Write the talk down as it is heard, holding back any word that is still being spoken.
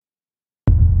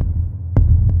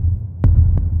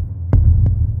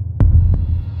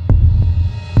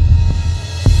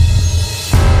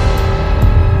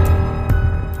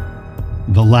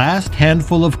Last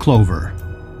Handful of Clover,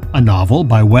 a novel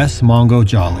by Wes Mongo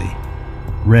Jolly,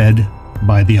 read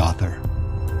by the author.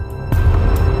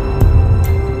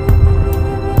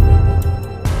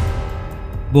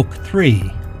 Book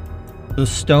 3, The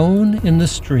Stone in the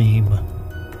Stream.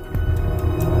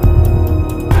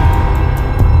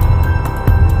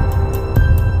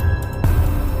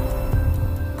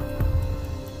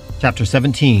 Chapter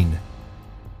 17,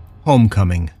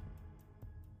 Homecoming.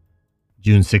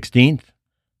 June 16th,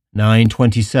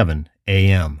 9:27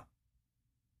 a.m.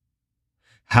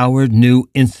 Howard knew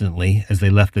instantly, as they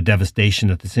left the devastation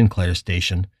at the Sinclair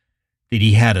station, that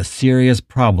he had a serious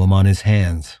problem on his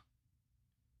hands.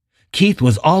 Keith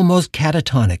was almost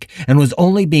catatonic and was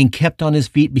only being kept on his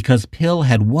feet because Pill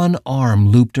had one arm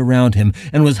looped around him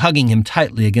and was hugging him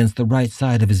tightly against the right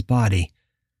side of his body.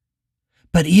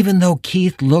 But even though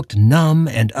Keith looked numb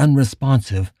and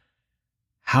unresponsive,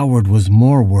 Howard was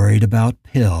more worried about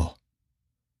Pill.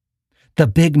 The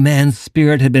big man's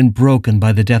spirit had been broken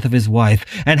by the death of his wife,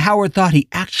 and Howard thought he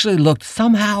actually looked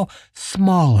somehow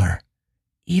smaller,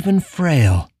 even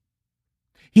frail.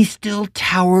 He still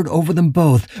towered over them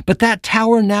both, but that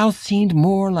tower now seemed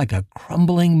more like a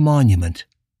crumbling monument.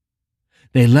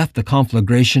 They left the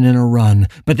conflagration in a run,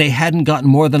 but they hadn't gotten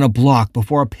more than a block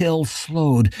before Pill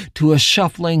slowed to a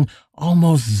shuffling,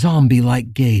 almost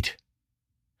zombie-like gait.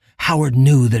 Howard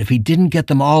knew that if he didn't get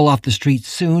them all off the street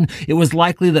soon, it was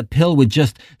likely that Pill would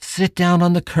just sit down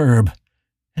on the curb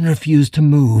and refuse to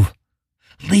move,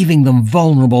 leaving them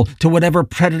vulnerable to whatever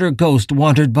predator ghost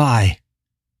wandered by.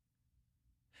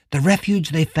 The refuge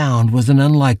they found was an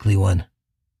unlikely one.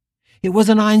 It was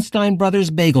an Einstein Brothers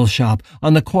bagel shop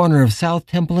on the corner of South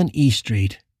Temple and E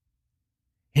Street.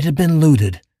 It had been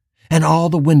looted, and all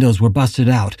the windows were busted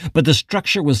out, but the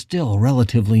structure was still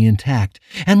relatively intact,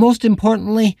 and most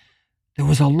importantly, there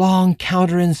was a long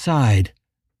counter inside,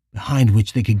 behind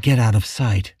which they could get out of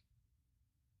sight.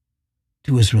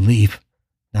 To his relief,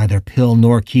 neither Pill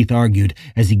nor Keith argued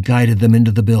as he guided them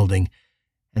into the building,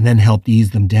 and then helped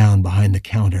ease them down behind the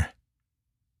counter.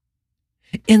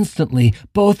 Instantly,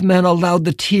 both men allowed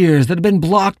the tears that had been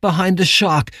blocked behind the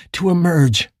shock to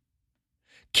emerge.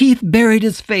 Keith buried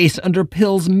his face under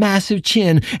Pill's massive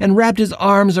chin and wrapped his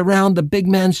arms around the big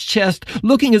man's chest,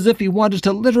 looking as if he wanted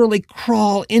to literally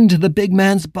crawl into the big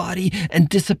man's body and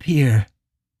disappear.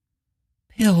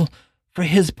 Pill, for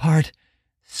his part,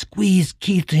 squeezed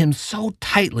Keith to him so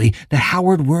tightly that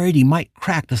Howard worried he might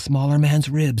crack the smaller man's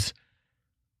ribs.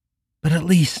 But at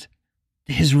least,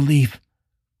 to his relief,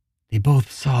 they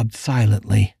both sobbed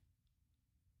silently.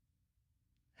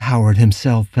 Howard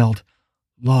himself felt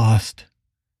lost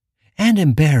and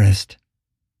embarrassed,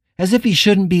 as if he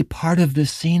shouldn't be part of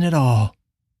this scene at all.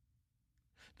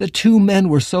 The two men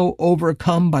were so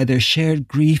overcome by their shared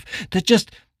grief that just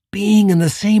being in the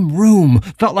same room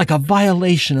felt like a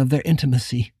violation of their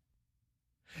intimacy.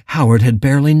 Howard had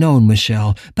barely known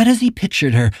Michelle, but as he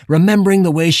pictured her, remembering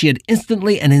the way she had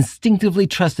instantly and instinctively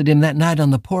trusted him that night on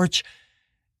the porch,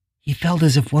 he felt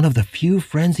as if one of the few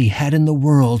friends he had in the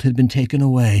world had been taken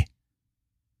away.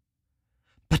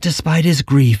 But despite his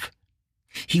grief,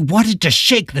 he wanted to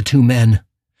shake the two men,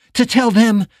 to tell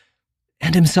them,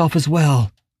 and himself as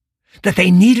well, that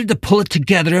they needed to pull it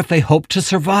together if they hoped to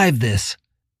survive this.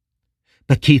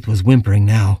 But Keith was whimpering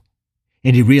now,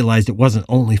 and he realized it wasn't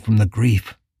only from the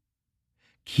grief.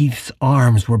 Keith's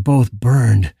arms were both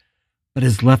burned, but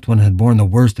his left one had borne the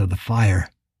worst of the fire.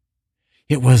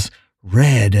 It was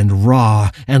red and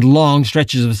raw, and long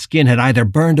stretches of skin had either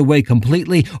burned away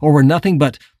completely or were nothing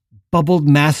but bubbled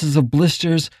masses of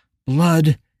blisters,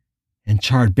 blood, and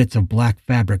charred bits of black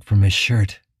fabric from his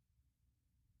shirt.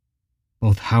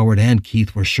 Both Howard and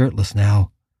Keith were shirtless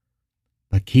now,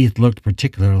 but Keith looked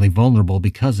particularly vulnerable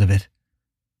because of it.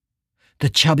 The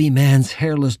chubby man's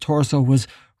hairless torso was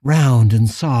round and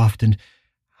soft, and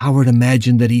Howard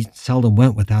imagined that he seldom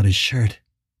went without his shirt.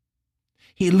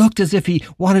 He looked as if he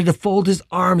wanted to fold his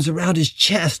arms around his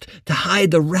chest to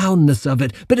hide the roundness of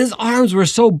it, but his arms were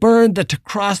so burned that to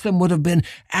cross them would have been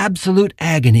absolute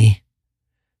agony.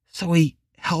 So he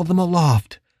held them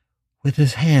aloft, with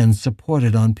his hands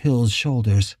supported on Pill's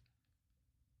shoulders.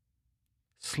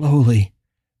 Slowly,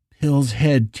 Pill's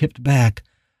head tipped back,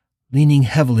 leaning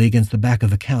heavily against the back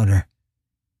of the counter.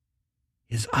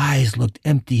 His eyes looked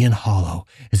empty and hollow,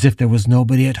 as if there was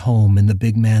nobody at home in the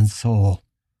big man's soul.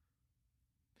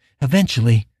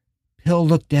 Eventually, Pill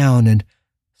looked down and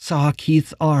saw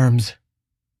Keith's arms,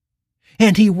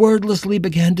 and he wordlessly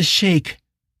began to shake,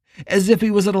 as if he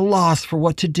was at a loss for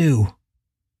what to do.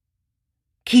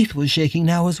 Keith was shaking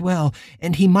now as well,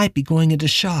 and he might be going into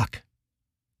shock.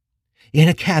 In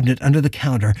a cabinet under the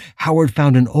counter, Howard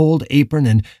found an old apron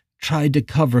and tried to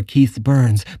cover Keith's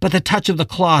burns, but the touch of the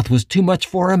cloth was too much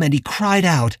for him, and he cried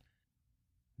out.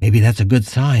 Maybe that's a good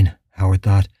sign, Howard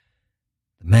thought.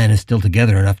 The man is still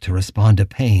together enough to respond to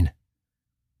pain.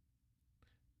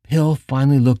 Pill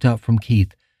finally looked up from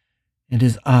Keith, and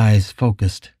his eyes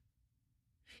focused.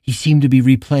 He seemed to be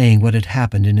replaying what had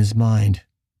happened in his mind.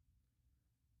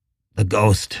 "The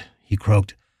ghost," he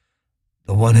croaked.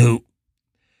 "The one who...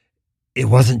 It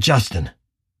wasn't Justin."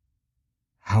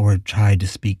 Howard tried to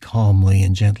speak calmly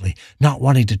and gently, not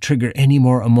wanting to trigger any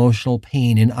more emotional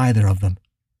pain in either of them.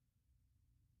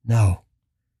 "No,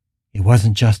 it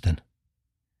wasn't Justin."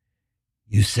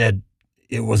 "You said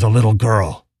it was a little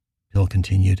girl," Bill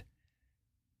continued.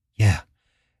 "Yeah,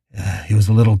 it was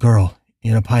a little girl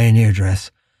in a pioneer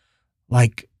dress,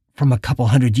 like from a couple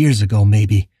 100 years ago,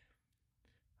 maybe.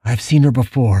 I've seen her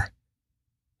before.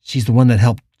 She's the one that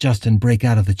helped Justin break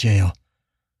out of the jail.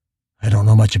 I don't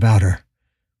know much about her,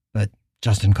 but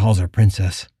Justin calls her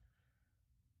Princess.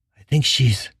 I think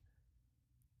she's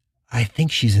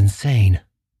insane."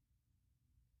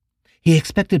 He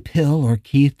expected Pill or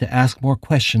Keith to ask more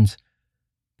questions,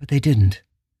 but they didn't.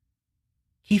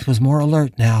 Keith was more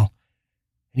alert now,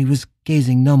 and he was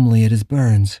gazing numbly at his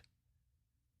burns.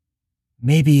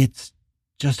 "Maybe it's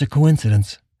just a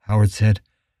coincidence," Howard said,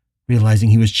 realizing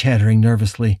he was chattering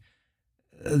nervously.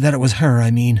 "That it was her,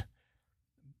 I mean.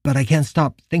 But I can't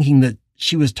stop thinking that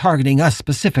she was targeting us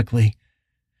specifically.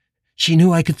 She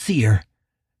knew I could see her.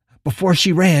 Before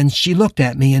she ran, she looked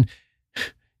at me and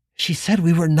she said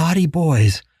we were naughty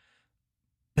boys.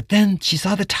 But then she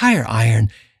saw the tire iron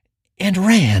and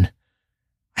ran.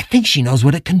 I think she knows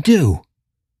what it can do."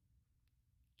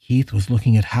 Keith was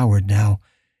looking at Howard now,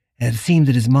 and it seemed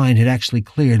that his mind had actually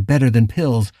cleared better than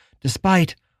Pill's,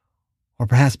 despite, or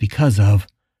perhaps because of,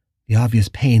 the obvious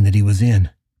pain that he was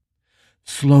in.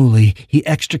 Slowly, he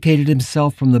extricated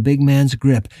himself from the big man's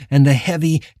grip, and the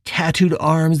heavy, tattooed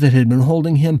arms that had been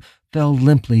holding him fell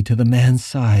limply to the man's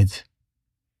sides.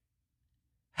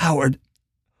 "Howard,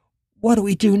 what do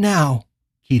we do now?"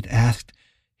 Keith asked,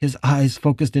 his eyes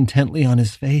focused intently on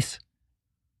his face.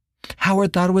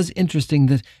 Howard thought it was interesting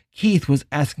that Keith was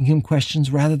asking him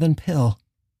questions rather than Pill.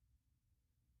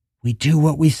 "We do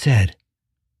what we said.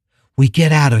 We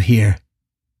get out of here.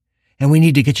 And we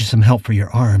need to get you some help for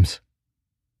your arms."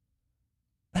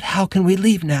 "But how can we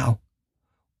leave now?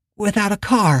 Without a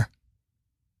car?"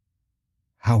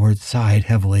 Howard sighed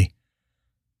heavily.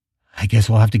 "I guess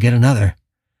we'll have to get another.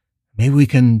 Maybe we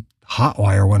can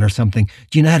hotwire one or something.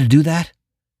 Do you know how to do that?"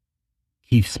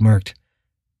 Keith smirked,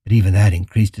 but even that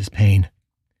increased his pain.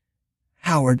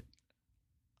 "Howard,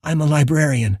 I'm a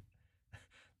librarian.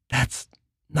 That's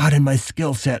not in my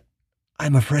skill set,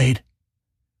 I'm afraid."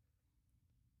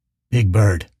 "Big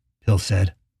Bird," Pill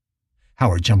said.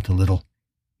 Howard jumped a little.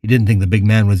 He didn't think the big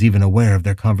man was even aware of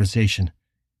their conversation.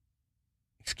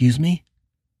 "Excuse me?"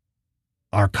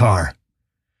 "Our car.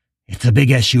 It's a big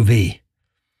SUV.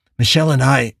 Michelle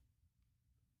and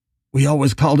we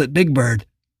always called it Big Bird.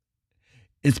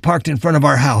 It's parked in front of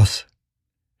our house.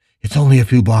 It's only a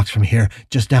few blocks from here,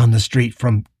 just down the street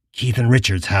from Keith and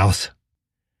Richard's house."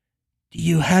 "Do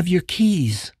you have your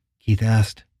keys?" Keith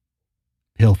asked.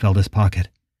 Pill felt his pocket.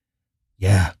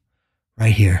 "Yeah,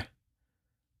 right here.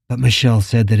 But Michelle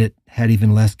said that it had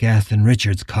even less gas than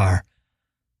Richard's car.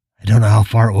 I don't know how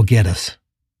far it will get us."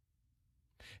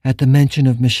 At the mention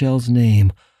of Michelle's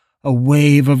name, a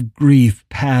wave of grief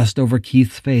passed over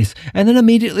Keith's face, and then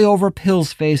immediately over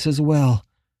Pill's face as well.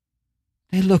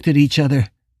 They looked at each other,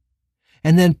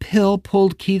 and then Pill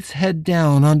pulled Keith's head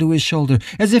down onto his shoulder,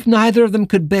 as if neither of them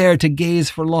could bear to gaze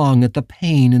for long at the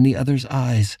pain in the other's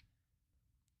eyes.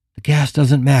 "The gas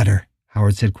doesn't matter,"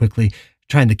 Howard said quickly,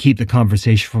 trying to keep the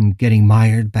conversation from getting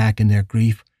mired back in their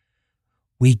grief.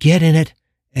 "We get in it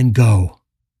and go.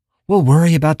 We'll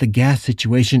worry about the gas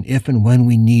situation if and when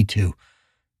we need to.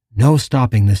 No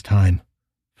stopping this time,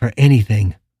 for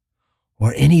anything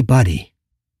or anybody."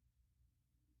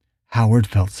 Howard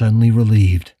felt suddenly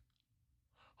relieved.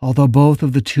 Although both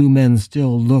of the two men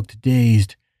still looked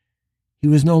dazed, he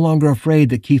was no longer afraid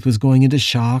that Keith was going into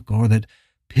shock or that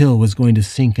Pill was going to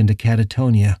sink into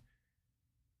catatonia.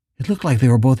 It looked like they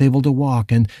were both able to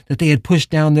walk, and that they had pushed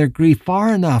down their grief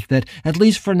far enough that, at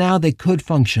least for now, they could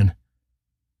function.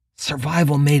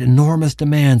 Survival made enormous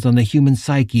demands on the human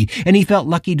psyche, and he felt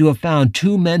lucky to have found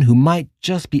two men who might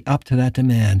just be up to that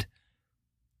demand.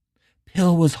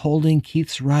 Pill was holding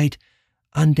Keith's right,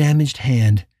 undamaged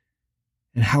hand,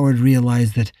 and Howard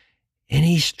realized that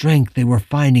any strength they were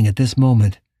finding at this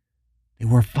moment, they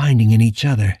were finding in each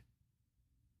other.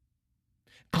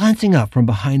 Glancing up from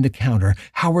behind the counter,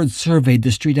 Howard surveyed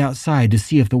the street outside to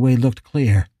see if the way looked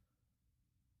clear.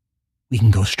 We can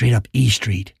go straight up E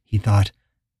Street, he thought.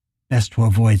 Best to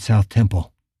avoid South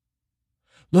Temple.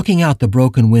 Looking out the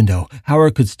broken window,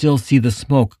 Howard could still see the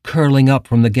smoke curling up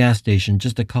from the gas station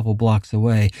just a couple blocks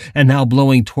away, and now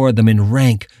blowing toward them in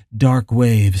rank, dark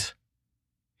waves.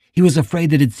 He was afraid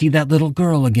that he'd see that little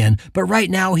girl again, but right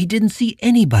now he didn't see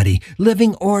anybody,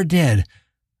 living or dead.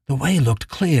 The way looked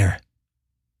clear.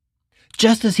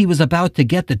 Just as he was about to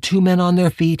get the two men on their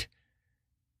feet,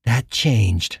 that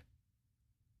changed.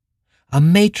 A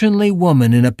matronly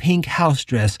woman in a pink house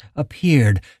dress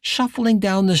appeared, shuffling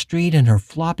down the street in her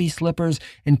floppy slippers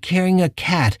and carrying a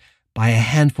cat by a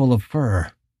handful of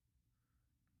fur.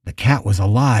 The cat was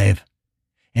alive,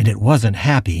 and it wasn't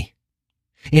happy.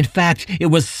 In fact, it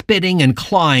was spitting and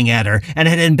clawing at her, and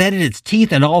had embedded its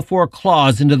teeth and all four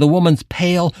claws into the woman's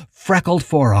pale, freckled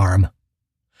forearm.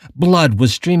 Blood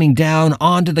was streaming down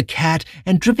onto the cat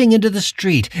and dripping into the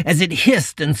street as it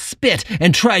hissed and spit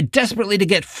and tried desperately to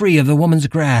get free of the woman's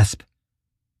grasp.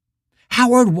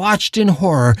 Howard watched in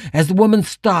horror as the woman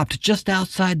stopped just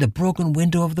outside the broken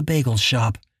window of the bagel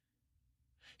shop.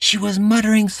 She was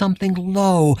muttering something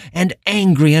low and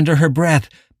angry under her breath,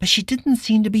 but she didn't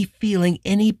seem to be feeling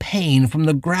any pain from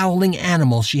the growling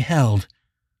animal she held.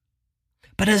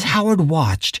 But as Howard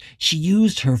watched, she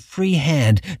used her free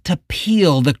hand to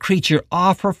peel the creature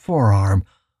off her forearm,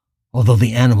 although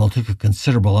the animal took a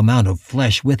considerable amount of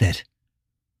flesh with it.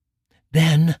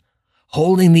 Then,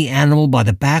 holding the animal by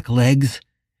the back legs,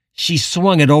 she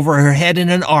swung it over her head in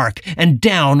an arc and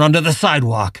down onto the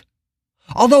sidewalk.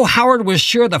 Although Howard was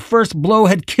sure the first blow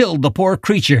had killed the poor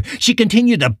creature, she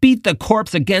continued to beat the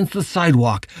corpse against the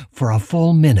sidewalk for a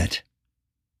full minute.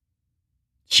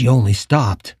 She only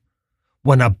stopped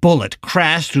when a bullet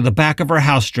crashed through the back of her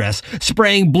house dress,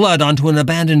 spraying blood onto an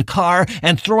abandoned car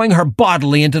and throwing her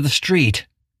bodily into the street.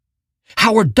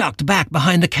 Howard ducked back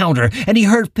behind the counter, and he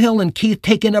heard Phil and Keith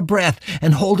take in a breath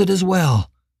and hold it as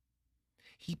well.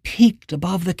 He peeked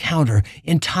above the counter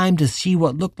in time to see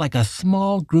what looked like a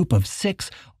small group of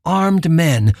 6 armed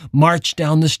men march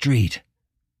down the street.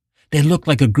 They looked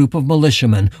like a group of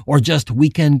militiamen or just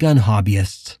weekend gun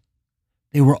hobbyists.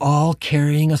 They were all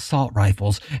carrying assault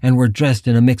rifles and were dressed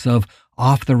in a mix of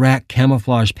off-the-rack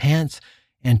camouflage pants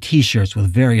and T-shirts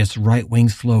with various right-wing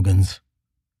slogans.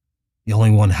 The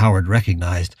only one Howard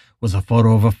recognized was a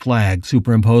photo of a flag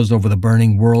superimposed over the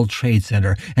burning World Trade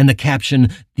Center and the caption,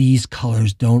 "These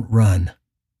colors don't run."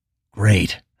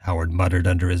 "Great," Howard muttered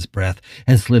under his breath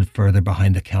and slid further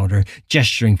behind the counter,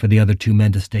 gesturing for the other 2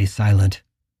 men to stay silent.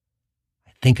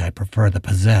 "I think I prefer the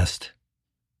possessed."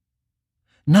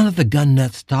 None of the gun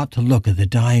nuts stopped to look at the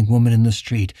dying woman in the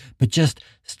street, but just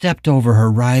stepped over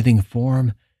her writhing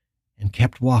form and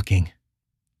kept walking.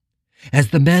 As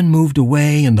the men moved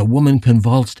away and the woman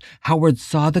convulsed, Howard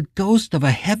saw the ghost of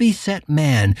a heavy-set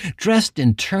man dressed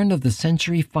in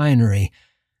turn-of-the-century finery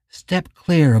step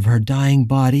clear of her dying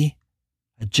body,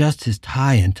 adjust his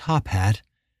tie and top hat,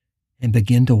 and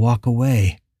begin to walk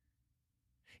away.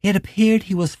 It appeared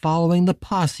he was following the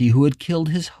posse who had killed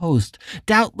his host,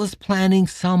 doubtless planning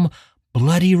some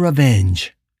bloody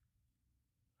revenge.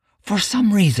 For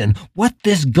some reason, what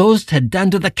this ghost had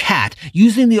done to the cat,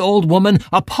 using the old woman,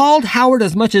 appalled Howard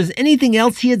as much as anything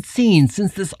else he had seen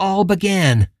since this all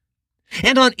began.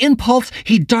 And on impulse,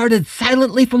 he darted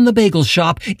silently from the bagel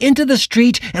shop into the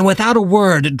street and without a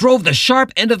word drove the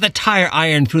sharp end of the tire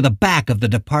iron through the back of the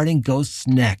departing ghost's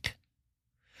neck.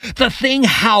 The thing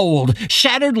howled,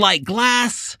 shattered like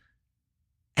glass,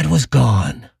 and was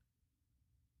gone.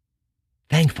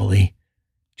 Thankfully,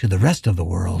 to the rest of the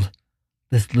world,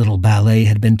 this little ballet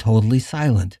had been totally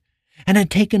silent and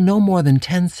had taken no more than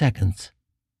 10 seconds.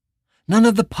 None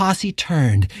of the posse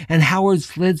turned, and Howard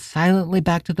slid silently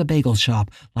back to the bagel shop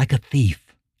like a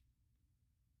thief.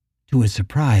 To his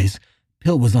surprise,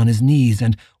 Pill was on his knees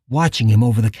and watching him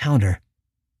over the counter.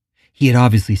 He had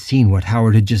obviously seen what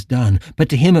Howard had just done, but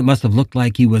to him it must have looked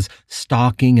like he was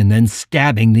stalking and then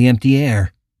stabbing the empty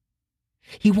air.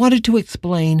 He wanted to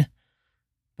explain,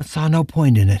 but saw no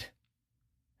point in it,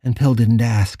 and Pill didn't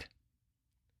ask.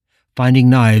 Finding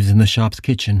knives in the shop's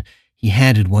kitchen, he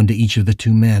handed one to each of the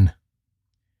 2 men.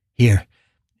 "Here,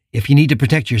 if you need to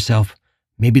protect yourself,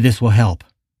 maybe this will help.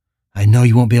 I know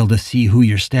you won't be able to see who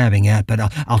you're stabbing at, but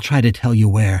I'll try to tell you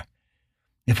where.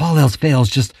 If all else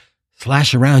fails, just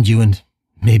slash around you and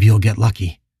maybe you'll get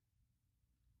lucky."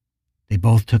 They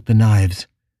both took the knives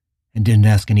and didn't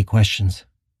ask any questions.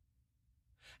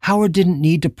 Howard didn't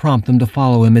need to prompt them to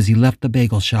follow him as he left the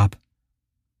bagel shop.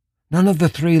 None of the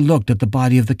 3 looked at the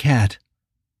body of the cat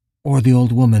or the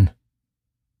old woman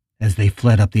as they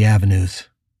fled up the avenues.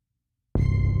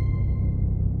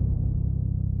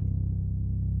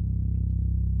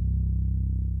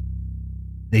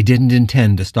 They didn't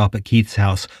intend to stop at Keith's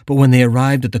house, but when they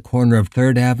arrived at the corner of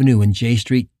 3rd Avenue and J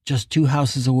Street, just 2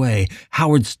 houses away,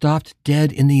 Howard stopped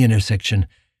dead in the intersection,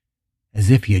 as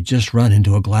if he had just run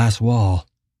into a glass wall.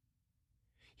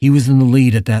 He was in the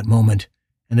lead at that moment,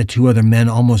 and the 2 other men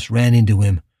almost ran into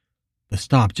him, but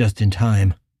stopped just in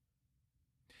time.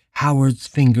 Howard's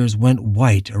fingers went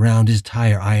white around his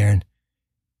tire iron,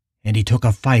 and he took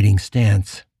a fighting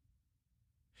stance.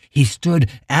 He stood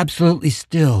absolutely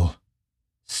still,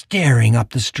 staring up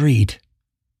the street.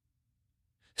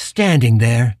 Standing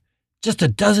there, just a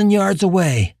dozen yards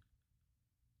away,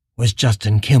 was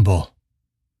Justin Kimball.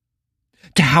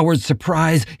 To Howard's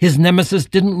surprise, his nemesis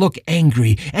didn't look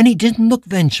angry, and he didn't look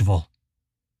vengeful.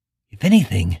 If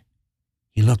anything,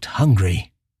 he looked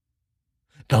hungry.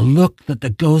 The look that the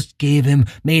ghost gave him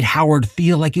made Howard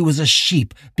feel like he was a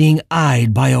sheep being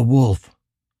eyed by a wolf.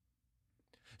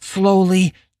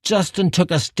 Slowly, Justin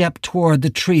took a step toward the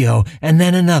trio, and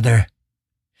then another.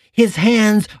 His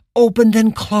hands opened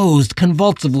and closed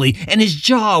convulsively, and his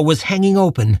jaw was hanging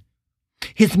open.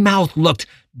 His mouth looked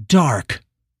dark,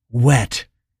 wet,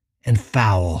 and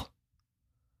foul.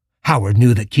 Howard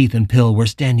knew that Keith and Pill were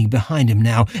standing behind him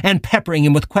now and peppering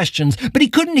him with questions, but he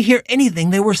couldn't hear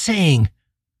anything they were saying.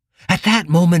 At that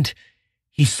moment,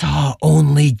 he saw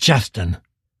only Justin,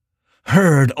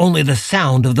 heard only the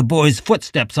sound of the boy's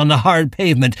footsteps on the hard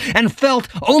pavement, and felt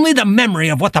only the memory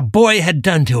of what the boy had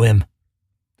done to him.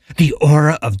 The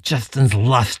aura of Justin's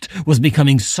lust was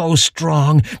becoming so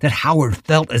strong that Howard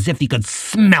felt as if he could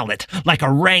smell it, like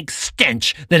a rank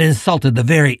stench that insulted the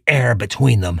very air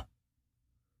between them.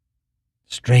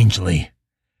 Strangely,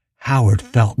 Howard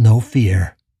felt no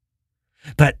fear.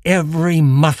 But every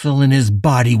muscle in his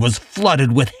body was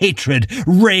flooded with hatred,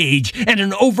 rage, and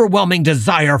an overwhelming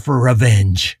desire for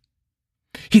revenge.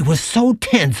 He was so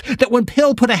tense that when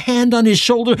Pill put a hand on his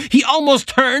shoulder, he almost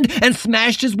turned and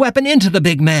smashed his weapon into the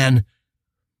big man.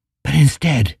 But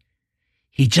instead,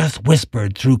 he just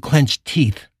whispered through clenched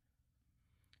teeth,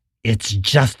 "It's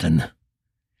Justin.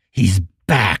 He's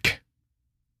back."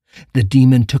 The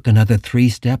demon took another 3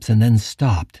 steps and then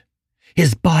stopped,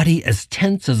 his body as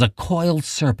tense as a coiled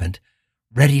serpent,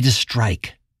 ready to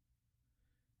strike.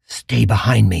 "Stay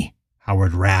behind me,"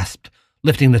 Howard rasped,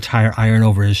 lifting the tire iron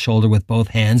over his shoulder with both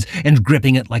hands and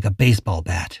gripping it like a baseball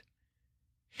bat.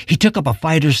 He took up a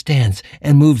fighter's stance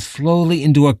and moved slowly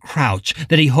into a crouch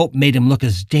that he hoped made him look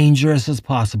as dangerous as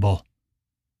possible.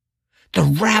 The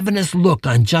ravenous look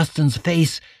on Justin's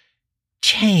face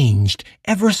changed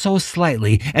ever so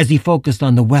slightly as he focused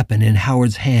on the weapon in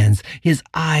Howard's hands, his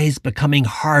eyes becoming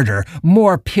harder,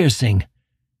 more piercing.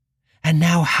 And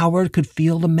now Howard could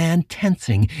feel the man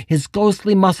tensing, his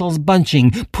ghostly muscles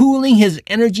bunching, pooling his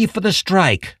energy for the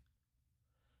strike.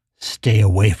 "Stay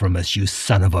away from us, you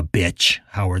son of a bitch,"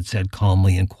 Howard said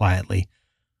calmly and quietly.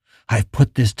 "I've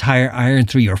put this tire iron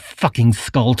through your fucking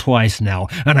skull twice now,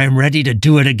 and I'm ready to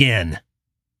do it again."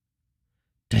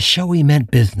 To show he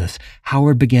meant business,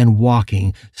 Howard began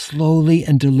walking, slowly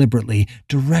and deliberately,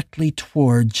 directly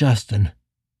toward Justin.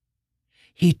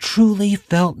 He truly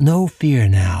felt no fear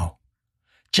now,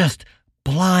 just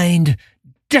blind,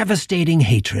 devastating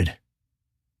hatred.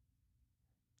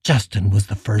 Justin was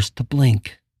the first to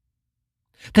blink.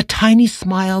 The tiny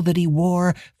smile that he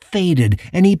wore faded,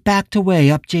 and he backed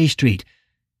away up J Street.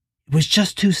 It was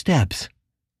just 2 steps.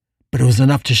 But it was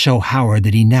enough to show Howard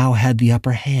that he now had the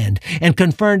upper hand, and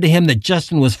confirmed to him that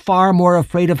Justin was far more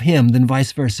afraid of him than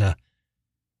vice versa.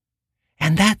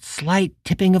 And that slight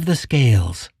tipping of the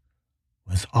scales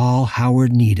was all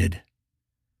Howard needed.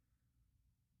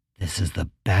 "This is the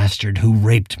bastard who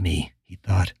raped me," he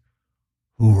thought,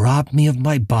 "who robbed me of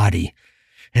my body,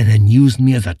 and then used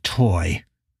me as a toy,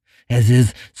 as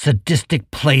his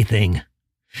sadistic plaything,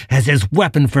 as his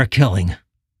weapon for killing.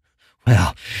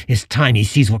 Well, it's time he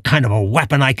sees what kind of a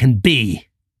weapon I can be."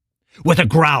 With a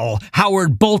growl,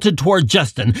 Howard bolted toward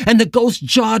Justin, and the ghost's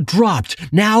jaw dropped,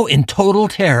 now in total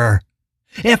terror.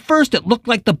 At first it looked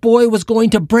like the boy was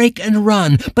going to break and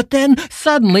run, but then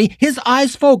suddenly his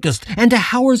eyes focused, and to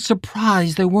Howard's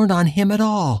surprise they weren't on him at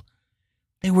all.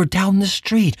 They were down the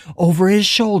street, over his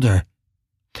shoulder.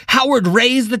 Howard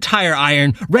raised the tire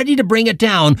iron, ready to bring it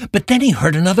down, but then he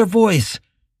heard another voice.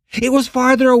 It was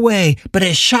farther away, but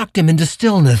it shocked him into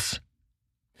stillness.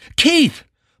 "Keith!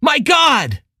 My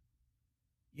God!"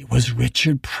 It was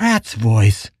Richard Pratt's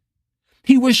voice.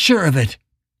 He was sure of it.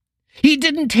 He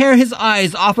didn't tear his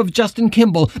eyes off of Justin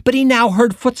Kimball, but he now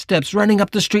heard footsteps running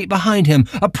up the street behind him,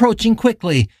 approaching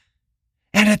quickly.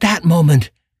 And at that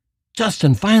moment,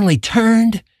 Justin finally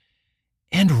turned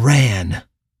and ran.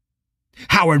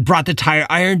 Howard brought the tire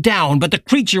iron down, but the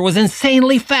creature was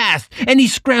insanely fast, and he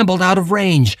scrambled out of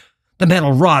range. The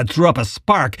metal rod threw up a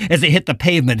spark as it hit the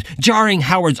pavement, jarring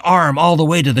Howard's arm all the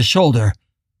way to the shoulder.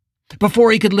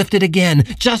 Before he could lift it again,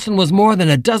 Justin was more than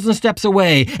a dozen steps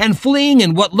away and fleeing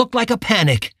in what looked like a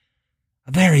panic.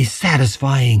 A very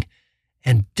satisfying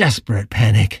and desperate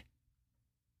panic.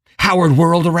 Howard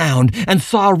whirled around and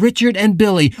saw Richard and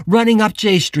Billy running up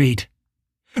J Street.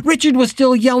 Richard was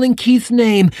still yelling Keith's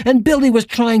name, and Billy was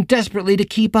trying desperately to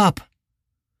keep up.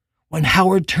 When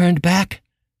Howard turned back,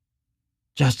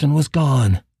 Justin was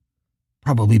gone,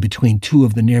 probably between two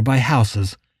of the nearby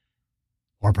houses,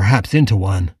 or perhaps into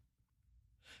one.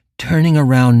 Turning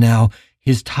around now,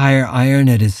 his tire iron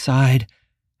at his side,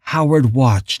 Howard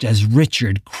watched as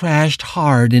Richard crashed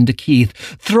hard into Keith,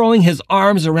 throwing his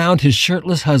arms around his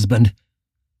shirtless husband.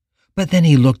 But then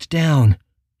he looked down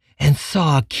and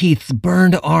saw Keith's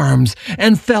burned arms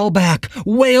and fell back,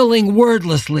 wailing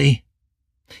wordlessly.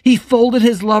 He folded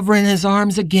his lover in his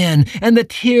arms again, and the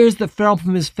tears that fell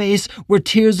from his face were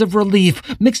tears of relief,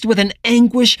 mixed with an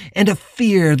anguish and a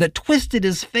fear that twisted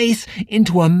his face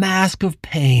into a mask of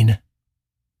pain.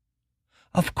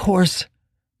 Of course,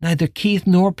 neither Keith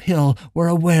nor Pill were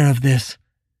aware of this.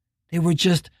 They were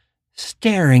just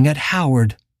staring at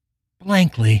Howard,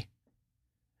 blankly.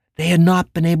 They had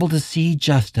not been able to see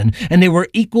Justin, and they were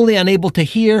equally unable to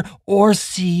hear or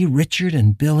see Richard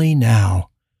and Billy now.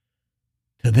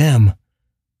 To them,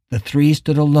 the three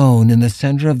stood alone in the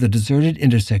center of the deserted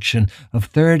intersection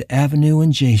of 3rd Avenue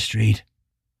and J Street.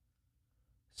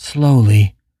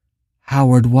 Slowly,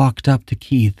 Howard walked up to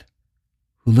Keith,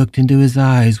 who looked into his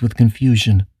eyes with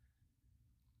confusion.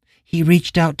 He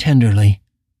reached out tenderly,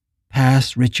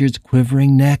 past Richard's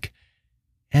quivering neck,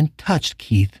 and touched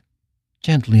Keith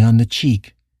gently on the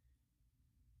cheek.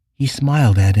 He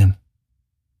smiled at him.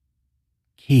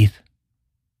 "Keith,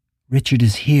 Richard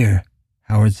is here,"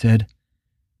 Howard said.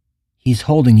 "He's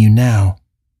holding you now."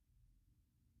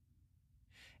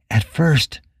 At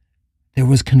first, there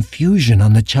was confusion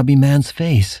on the chubby man's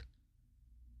face.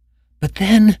 But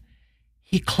then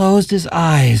he closed his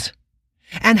eyes,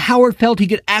 and Howard felt he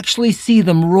could actually see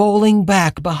them rolling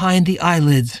back behind the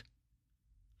eyelids.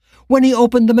 When he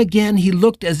opened them again, he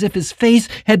looked as if his face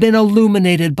had been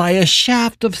illuminated by a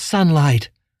shaft of sunlight.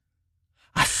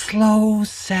 A slow,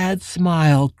 sad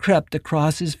smile crept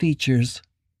across his features.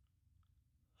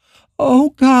 "Oh,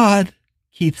 God,"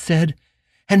 Keith said,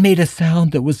 and made a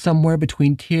sound that was somewhere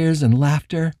between tears and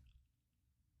laughter.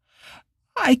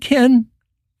 "I can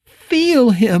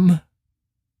feel him."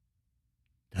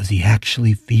 Does he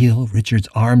actually feel Richard's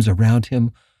arms around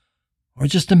him, or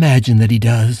just imagine that he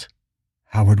does?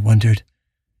 Howard wondered.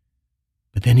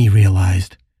 But then he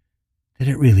realized that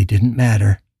it really didn't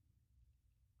matter.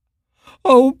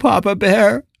 "Oh, Papa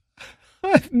Bear,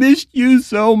 I've missed you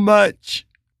so much."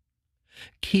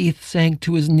 Keith sank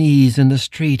to his knees in the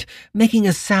street, making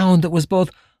a sound that was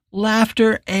both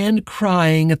laughter and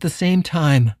crying at the same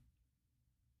time.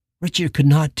 Richard could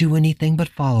not do anything but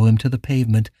follow him to the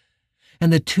pavement,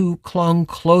 and the two clung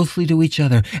closely to each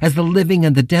other as the living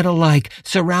and the dead alike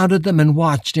surrounded them and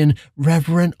watched in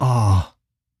reverent awe.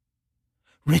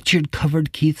 Richard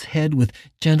covered Keith's head with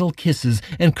gentle kisses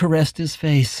and caressed his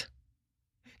face.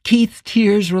 Keith's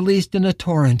tears released in a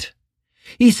torrent.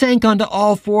 He sank onto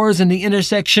all fours in the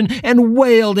intersection and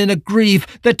wailed in a grief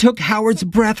that took Howard's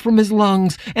breath from his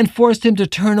lungs and forced him to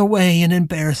turn away in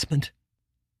embarrassment.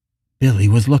 Billy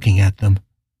was looking at them.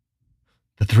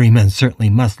 The three men certainly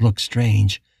must look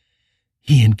strange.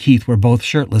 He and Keith were both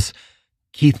shirtless.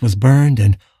 Keith was burned,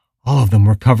 and all of them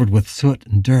were covered with soot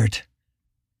and dirt.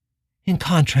 In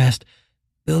contrast,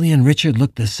 Billy and Richard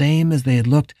looked the same as they had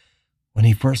looked when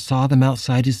he first saw them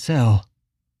outside his cell.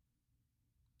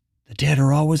 The dead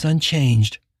are always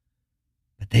unchanged,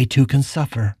 but they too can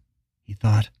suffer, he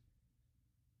thought.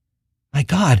 "My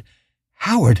God,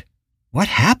 Howard, what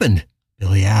happened?"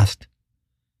 Billy asked.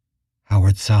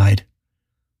 Howard sighed.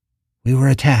 "We were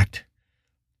attacked.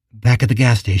 Back at the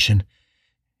gas station.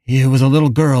 It was a little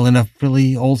girl in a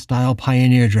frilly, old-style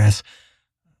pioneer dress.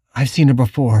 I've seen her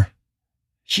before.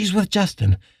 She's with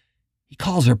Justin. He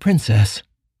calls her Princess."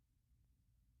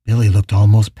 Billy looked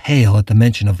almost pale at the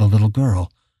mention of the little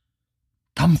girl.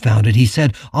 Dumbfounded, he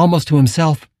said, almost to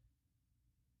himself,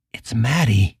 "It's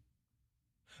Maddie."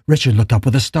 Richard looked up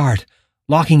with a start,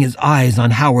 locking his eyes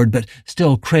on Howard but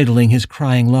still cradling his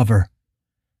crying lover.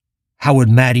 "How would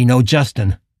Maddie know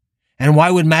Justin? And why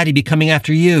would Maddie be coming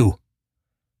after you?"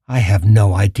 "I have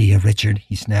no idea, Richard,"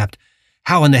 he snapped.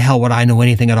 "How in the hell would I know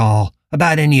anything at all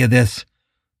about any of this?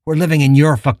 We're living in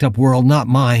your fucked up world, not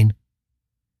mine."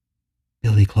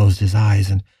 Billy closed his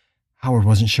eyes, and Howard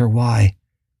wasn't sure why.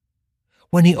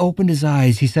 When he opened his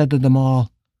eyes, he said to them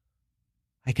all,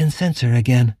 "I can sense her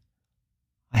again.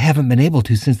 I haven't been able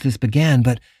to since this began,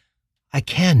 but I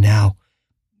can now.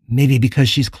 Maybe because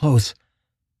she's close.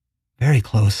 Very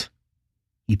close.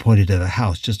 He pointed to the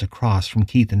house just across from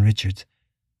Keith and Richard's.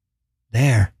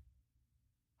 There.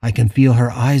 I can feel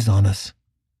her eyes on us.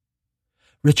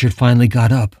 Richard finally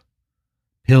got up.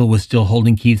 Pill was still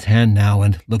holding Keith's hand now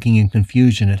and looking in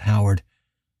confusion at Howard.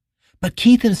 But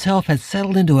Keith himself had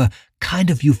settled into a kind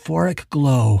of euphoric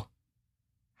glow.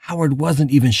 Howard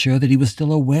wasn't even sure that he was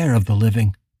still aware of the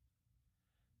living.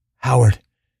 "Howard,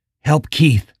 help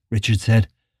Keith," Richard said.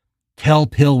 "Tell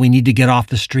Pill we need to get off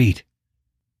the street."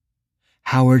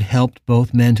 Howard helped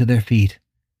both men to their feet.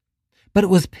 But it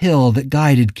was Pill that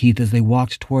guided Keith as they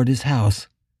walked toward his house.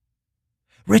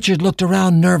 Richard looked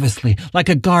around nervously, like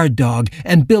a guard dog,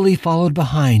 and Billy followed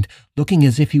behind, looking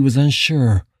as if he was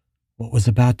unsure what was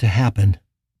about to happen.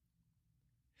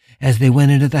 As they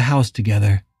went into the house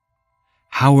together,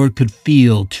 Howard could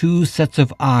feel two sets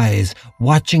of eyes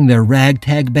watching their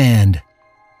ragtag band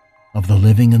of the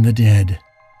living and the dead.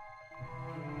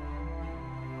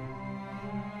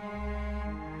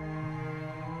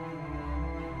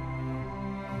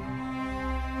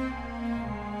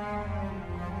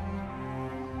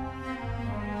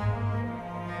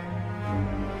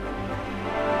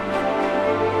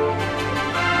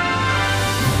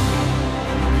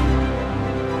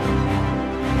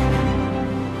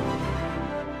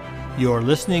 You're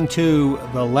listening to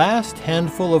The Last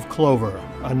Handful of Clover,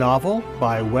 a novel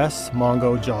by Wes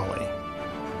Mongo Jolley.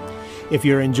 If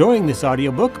you're enjoying this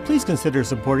audiobook, please consider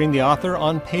supporting the author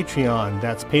on Patreon.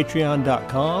 That's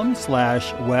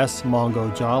patreon.com/Wes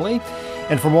Mongo Jolley.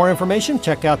 And for more information,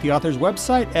 check out the author's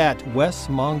website at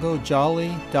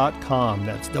wesmongojolly.com.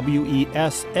 That's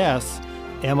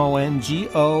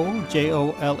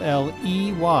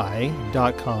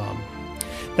WESSMONGOJOLLEY.com.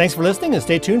 Thanks for listening and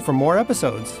stay tuned for more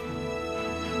episodes.